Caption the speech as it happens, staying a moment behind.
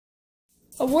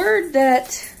A word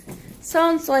that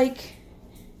sounds like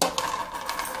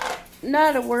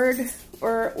not a word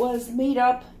or was made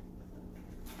up.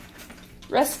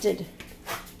 Rested.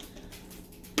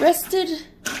 Rested,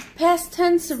 past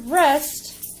tense of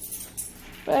rest,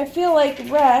 but I feel like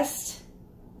rest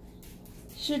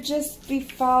should just be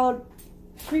followed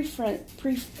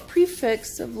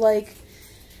prefix of like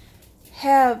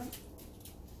have.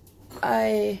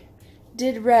 I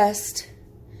did rest.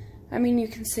 I mean, you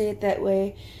can say it that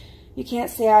way. You can't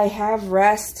say I have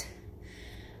rest.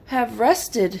 Have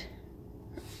rested.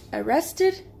 I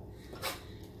rested?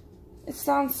 It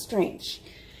sounds strange.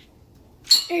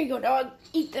 Here you go, dog.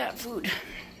 Eat that food.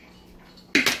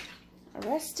 I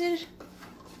rested?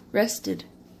 Rested.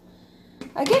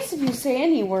 I guess if you say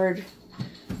any word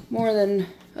more than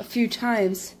a few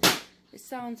times, it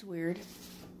sounds weird.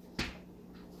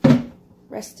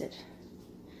 Rested.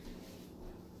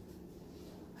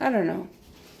 I don't know.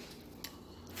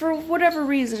 For whatever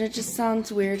reason, it just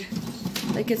sounds weird.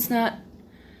 Like it's not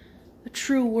a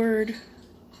true word.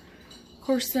 Of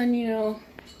course, then, you know,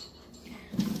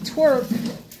 twerp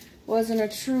wasn't a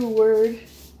true word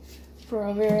for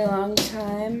a very long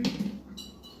time.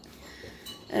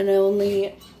 And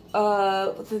only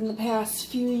within the past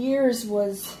few years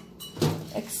was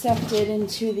accepted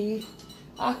into the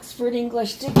Oxford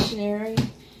English Dictionary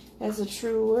as a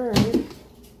true word.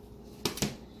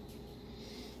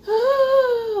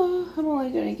 Oh, I'm only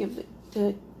going to give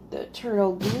the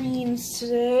turtle greens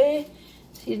today.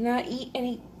 He did not eat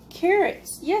any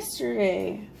carrots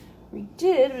yesterday. We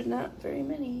did, but not very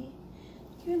many.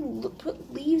 You can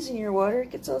put leaves in your water, it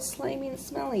gets all slimy and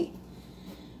smelly.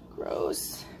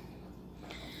 Gross.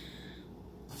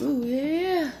 Ooh,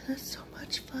 yeah, that's so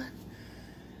much fun.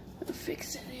 I'll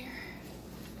fix it here.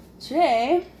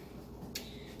 Today,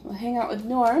 we'll hang out with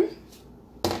Norm,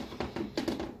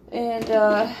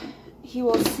 and he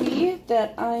will see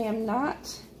that I am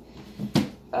not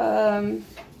an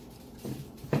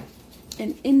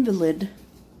invalid.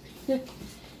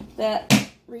 That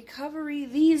recovery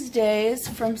these days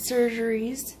from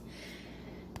surgeries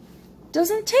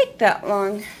doesn't take that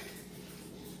long.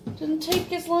 Doesn't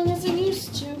take as long as it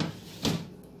used to.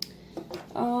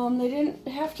 They didn't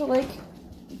have to like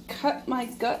cut my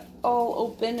gut all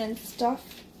open and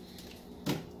stuff.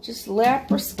 Just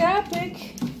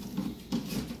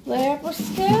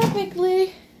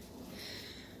laparoscopically.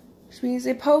 Which means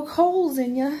they poke holes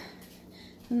in you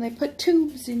and they put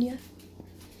tubes in you.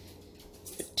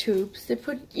 They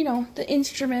put, you know, the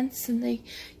instruments, and they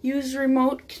use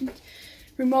remotes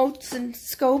and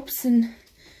scopes and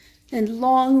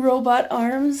long robot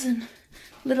arms and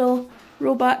little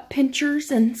robot pinchers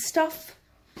and stuff.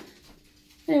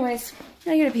 Anyways,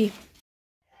 I gotta pee.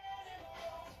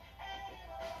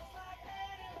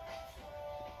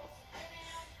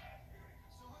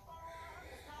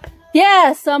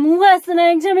 Yes, I'm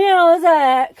listening to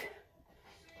music.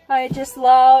 I just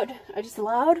yelled.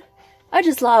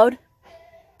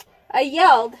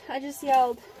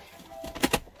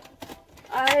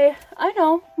 I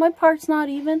know, my part's not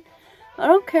even. I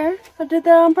don't care. I did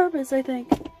that on purpose, I think.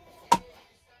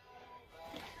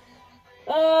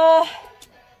 I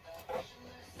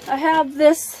have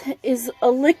this is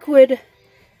a liquid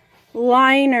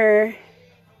liner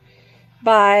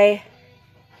by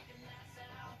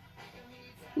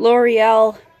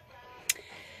L'Oreal.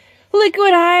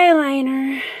 Liquid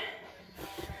eyeliner.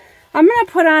 I'm gonna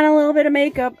put on a little bit of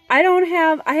makeup. I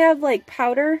have like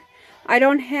powder. I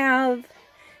don't have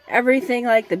everything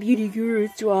like the beauty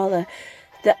gurus do, all the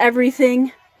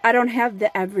everything. I don't have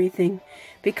the everything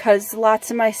because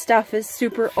lots of my stuff is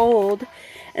super old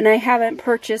and I haven't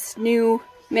purchased new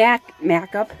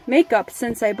makeup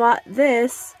since I bought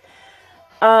this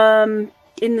in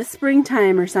the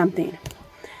springtime or something.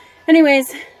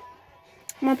 Anyways,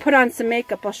 I'm gonna put on some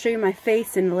makeup. I'll show you my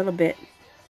face in a little bit.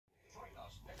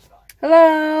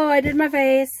 Hello, I did my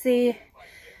face. See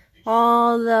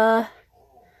all the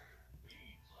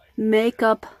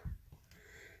makeup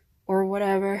or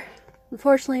whatever.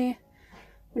 Unfortunately,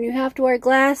 when you have to wear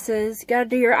glasses, you gotta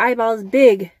do your eyeballs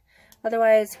big.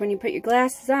 Otherwise, when you put your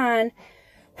glasses on,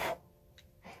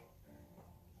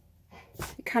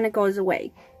 it kind of goes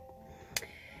away.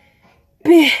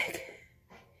 Big.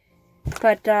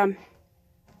 But,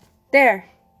 there.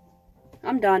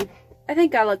 I'm done. I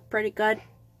think I look pretty good.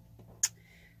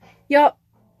 Yup.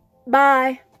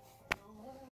 Bye.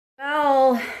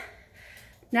 Well,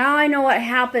 now I know what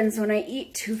happens when I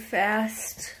eat too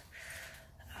fast.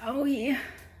 Oh, yeah.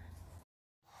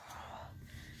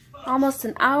 Almost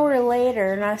an hour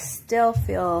later, and I still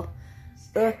feel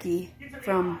icky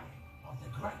from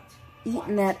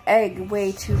eating that egg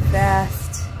way too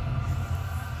fast.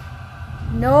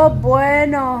 No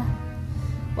bueno.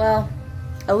 Well,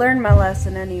 I learned my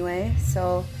lesson anyway,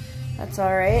 so that's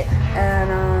alright.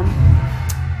 And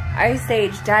Ice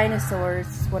Age Dinosaurs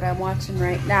is what I'm watching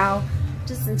right now,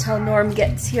 just until Norm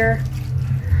gets here.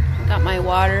 I got my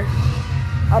water.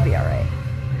 I'll be alright.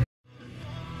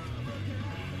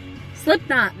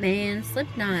 Slipknot, man.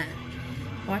 Slipknot.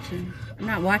 Watching. I'm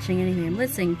not watching anything. I'm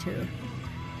listening to.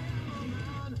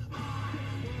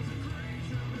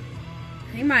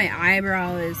 I think my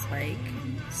eyebrow is like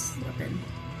slipping.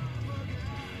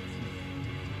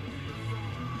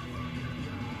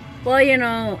 Well, you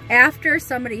know, after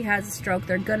somebody has a stroke,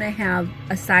 they're gonna have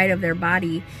a side of their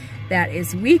body that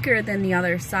is weaker than the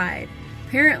other side.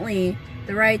 Apparently,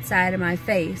 the right side of my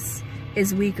face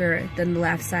is weaker than the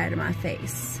left side of my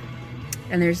face.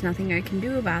 And there's nothing I can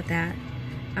do about that.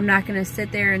 I'm not gonna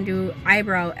sit there and do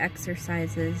eyebrow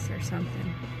exercises or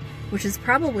something, which is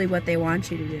probably what they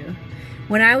want you to do.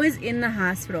 When I was in the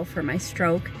hospital for my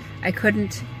stroke, I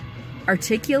couldn't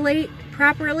articulate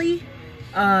properly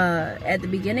at the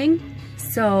beginning,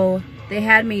 so they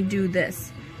had me do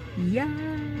this. Yeah,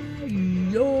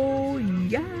 yo,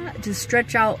 yeah, to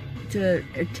stretch out, to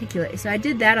articulate. So I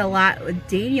did that a lot with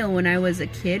Daniel when I was a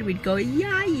kid. We'd go,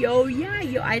 yeah, yo, yeah,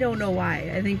 yo. I don't know why.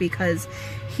 I think because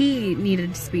he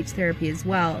needed speech therapy as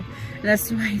well. And that's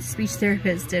what my speech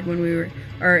therapist did when we were,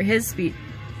 or his speech,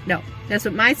 no, that's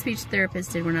what my speech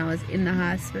therapist did when I was in the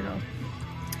hospital.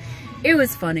 It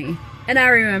was funny. And I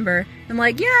remember, I'm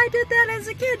like, yeah, I did that as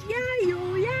a kid. Yeah,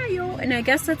 yo, yeah, yo. And I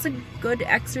guess that's a good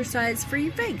exercise for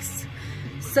your face.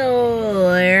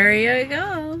 So there you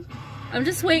go. I'm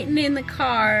just waiting in the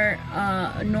car.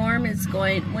 Norm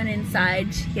went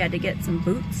inside. He had to get some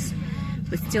boots,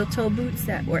 with steel toe boots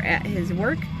that were at his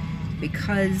work,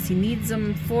 because he needs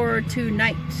them for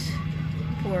tonight,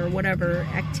 for whatever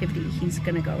activity he's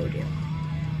gonna go do.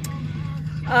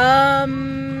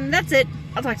 That's it.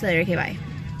 I'll talk to you later. Okay, bye.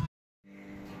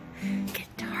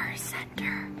 Guitar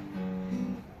Center.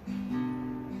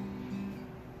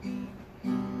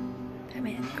 That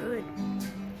man's good.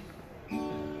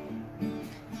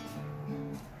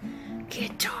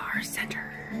 Guitar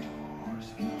Center.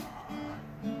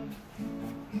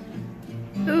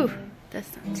 Ooh,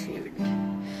 that's not tuned.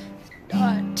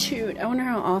 Not tuned. I wonder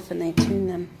how often they tune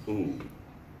them. Ooh.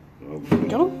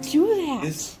 Don't do that.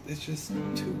 It's just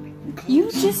too close.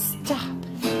 You just stop.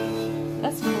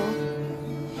 That's cool.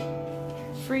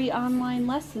 Free online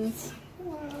lessons.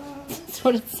 That's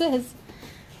what it says.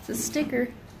 It's a sticker.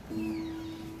 Do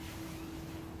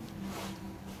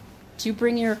you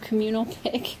bring your communal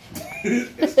pick?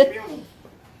 It's communal.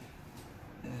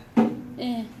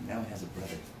 Eh. Now it has a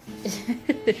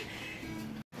brother.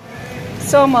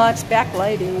 So much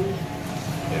backlighting.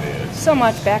 It is. So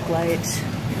much backlight.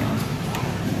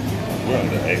 We're on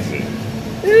the exit.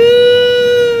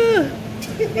 Ooh!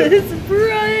 It's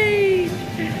bright!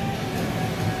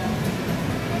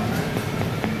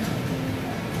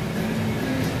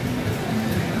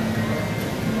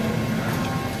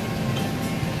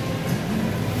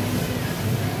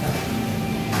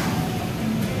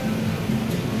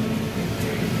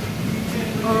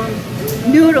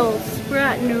 Noodles. We're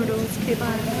at Noodles. Okay,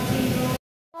 bye.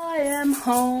 I am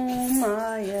home.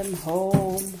 I am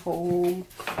home. Home.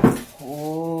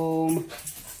 Home.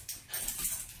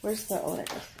 Where's the order?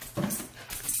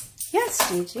 Yes,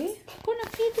 Gigi. Gonna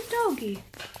feed the doggy.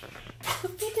 Go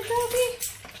feed the doggy.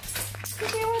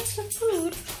 Gigi wants some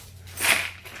food.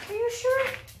 Are you sure?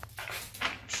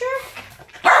 Sure?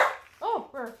 Oh,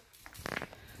 burr.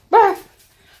 Burr.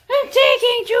 I'm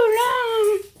taking too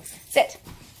long. Sit.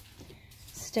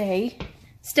 Stay.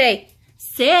 Stay.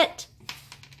 Sit.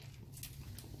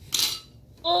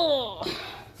 Oh.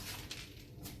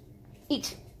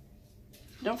 Eat.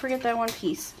 Don't forget that one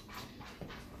piece.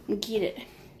 Get it.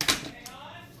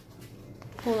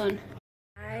 Hold on.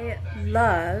 I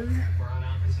love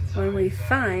when we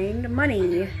find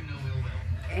money.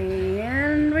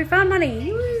 And we found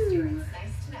money. Woo.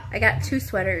 I got 2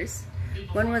 sweaters.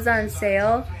 One was on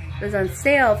sale. It was on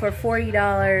sale for $40,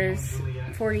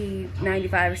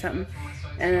 $40.95 or something.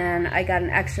 And then I got an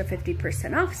extra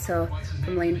 50% off. So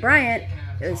from Lane Bryant,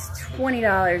 it was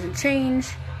 $20 and change,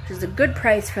 which is a good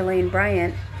price for Lane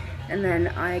Bryant. And then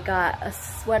I got a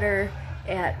sweater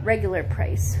at regular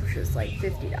price, which was like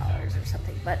 $50 or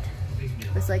something. But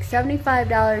it was like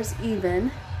 $75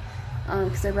 even,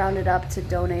 because I rounded up to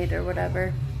donate or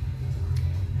whatever.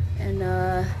 And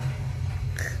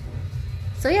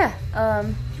so yeah,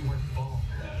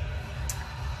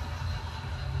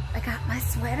 I got my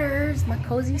sweaters, my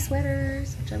cozy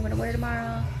sweaters, which I'm gonna wear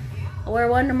tomorrow. I'll wear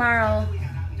one tomorrow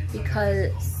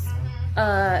because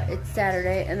It's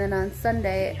Saturday, and then on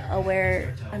Sunday I'll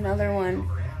wear another one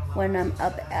when I'm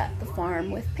up at the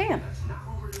farm with Pam.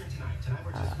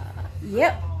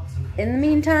 Yep. In the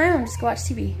meantime, I'm just gonna watch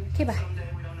TV. Okay, bye.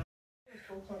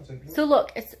 So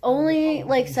look, it's only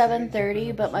like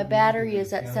 7:30, but my battery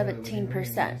is at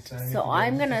 17%. So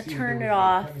I'm gonna turn it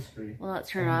off. Well, not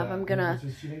turn it off. I'm gonna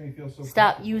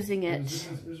stop using it,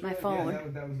 my phone.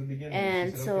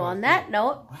 And so on that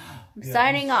note, I'm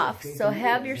signing off. So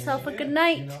have yourself a good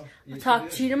night. I'll talk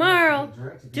to you tomorrow.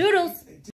 Doodles.